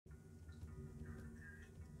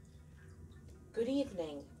Good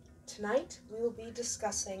evening. Tonight we will be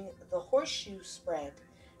discussing the Horseshoe Spread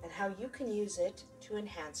and how you can use it to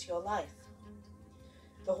enhance your life.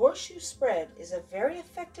 The Horseshoe Spread is a very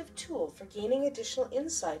effective tool for gaining additional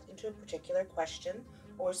insight into a particular question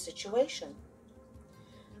or situation.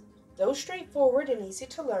 Though straightforward and easy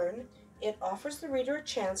to learn, it offers the reader a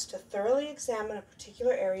chance to thoroughly examine a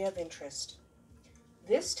particular area of interest.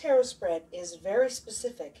 This tarot spread is very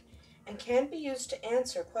specific and can be used to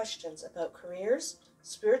answer questions about careers,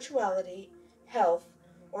 spirituality, health,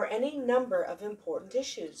 or any number of important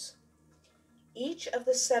issues. Each of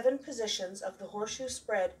the 7 positions of the Horseshoe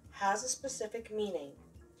Spread has a specific meaning.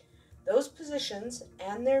 Those positions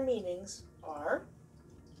and their meanings are: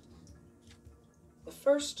 the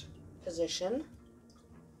first position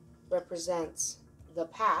represents the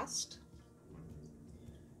past.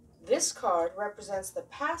 This card represents the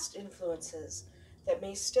past influences that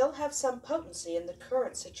may still have some potency in the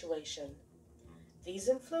current situation. These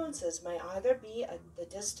influences may either be the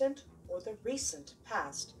distant or the recent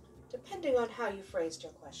past, depending on how you phrased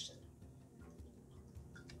your question.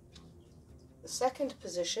 The second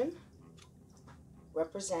position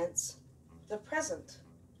represents the present.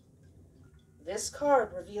 This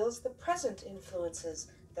card reveals the present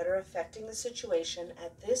influences that are affecting the situation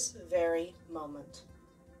at this very moment.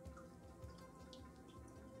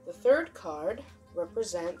 The third card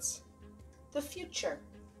represents the future.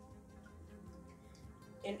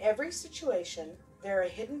 In every situation, there are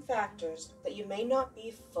hidden factors that you may not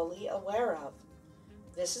be fully aware of.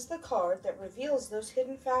 This is the card that reveals those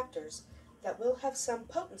hidden factors that will have some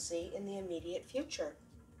potency in the immediate future.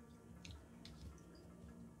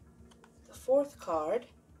 The fourth card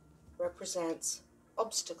represents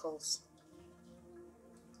obstacles.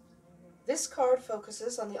 This card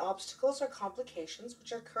focuses on the obstacles or complications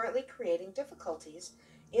which are currently creating difficulties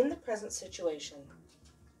in the present situation.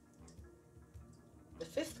 The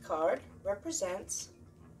fifth card represents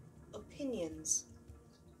opinions.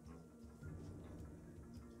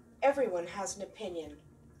 Everyone has an opinion,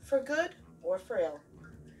 for good or for ill.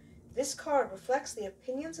 This card reflects the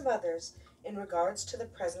opinions of others in regards to the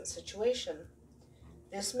present situation.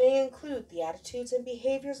 This may include the attitudes and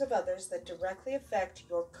behaviors of others that directly affect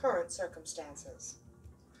your current circumstances.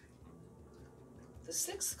 The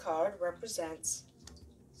sixth card represents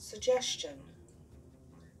suggestion.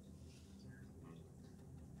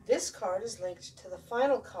 This card is linked to the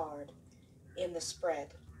final card in the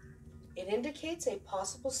spread. It indicates a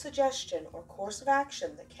possible suggestion or course of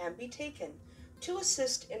action that can be taken to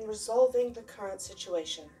assist in resolving the current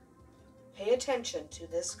situation. Pay attention to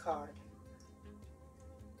this card.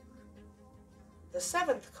 The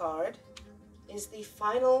seventh card is the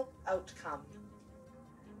final outcome.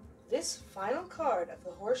 This final card of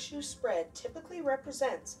the Horseshoe Spread typically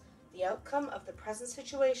represents the outcome of the present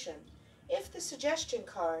situation if the suggestion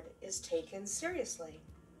card is taken seriously.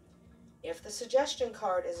 If the suggestion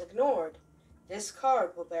card is ignored, this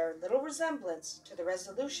card will bear little resemblance to the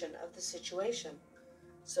resolution of the situation.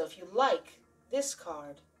 So if you like this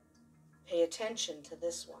card, pay attention to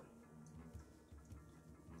this one.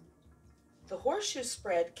 The Horseshoe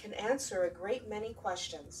Spread can answer a great many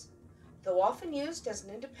questions. Though often used as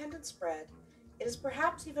an independent spread, it is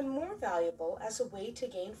perhaps even more valuable as a way to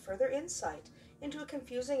gain further insight into a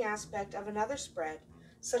confusing aspect of another spread,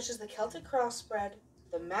 such as the Celtic Cross Spread,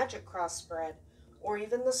 the Magic Cross Spread, or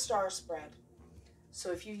even the Star Spread.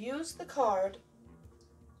 So if you use the card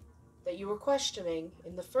that you were questioning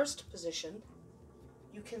in the first position,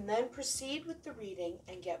 you can then proceed with the reading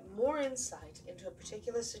and get more insight into a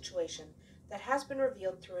particular situation that has been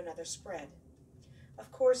revealed through another spread.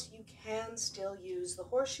 Of course, you can still use the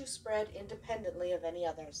Horseshoe Spread independently of any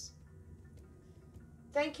others.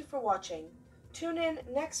 Thank you for watching. Tune in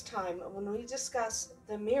next time when we discuss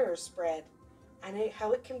the Mirror Spread and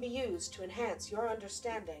how it can be used to enhance your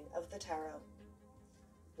understanding of the tarot.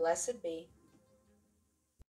 Blessed be.